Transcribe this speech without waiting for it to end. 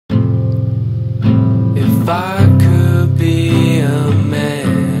If I could be a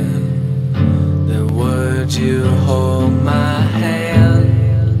man, then would you hold my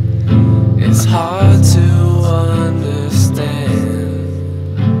hand? It's hard to understand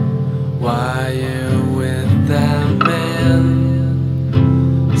why you're with that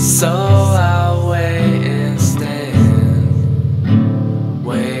man. So I'll wait and stand,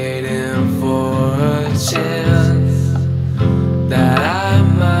 waiting for a chance that I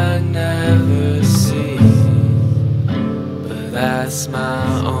might never see. But that's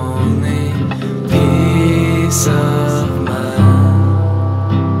my only peace of mind.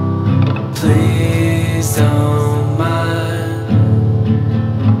 Please don't mind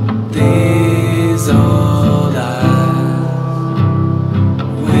these old eyes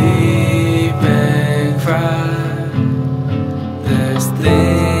weep and cry. There's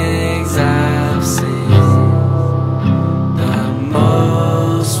things I've seen that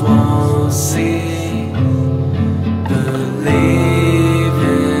most won't see. Believe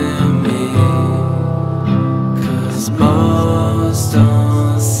in me, 'cause most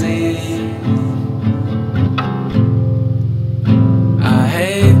don't see. I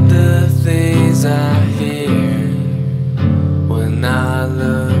hate the things I hear when I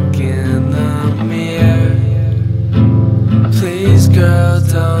look in the mirror. Please, girl,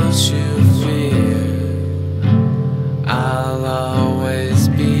 don't you fear, I'll always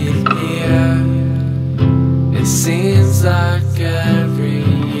be here. It seems like every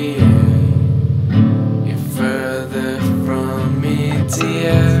year you're further from me,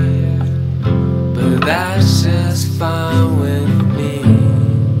 dear. But that's just fine with me,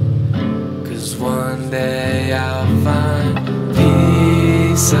 'cause one day I'll find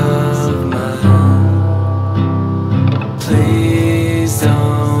peace of mind. Please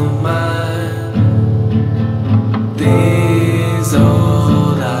don't mind these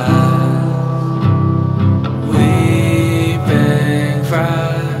old eyes weep and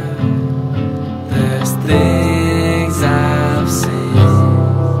cry. There's things I've seen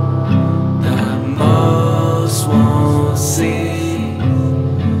that most won't see.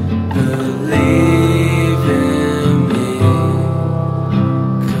 Believe in me,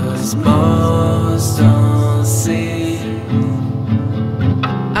 'cause most don't see.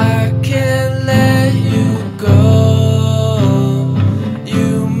 I can't let you go. You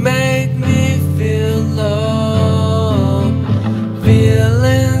make me feel low,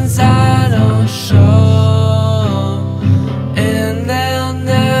 feelings I don't show, and they'll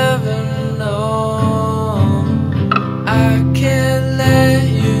never know. I can't let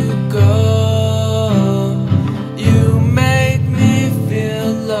you go. You make me feel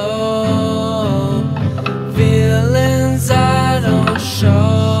low, feelings I don't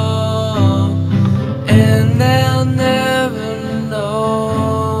show, and they'll never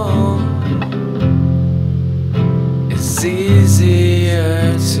know. It's easier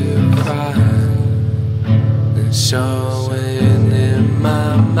to cry than showing in my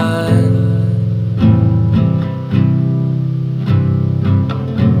mind.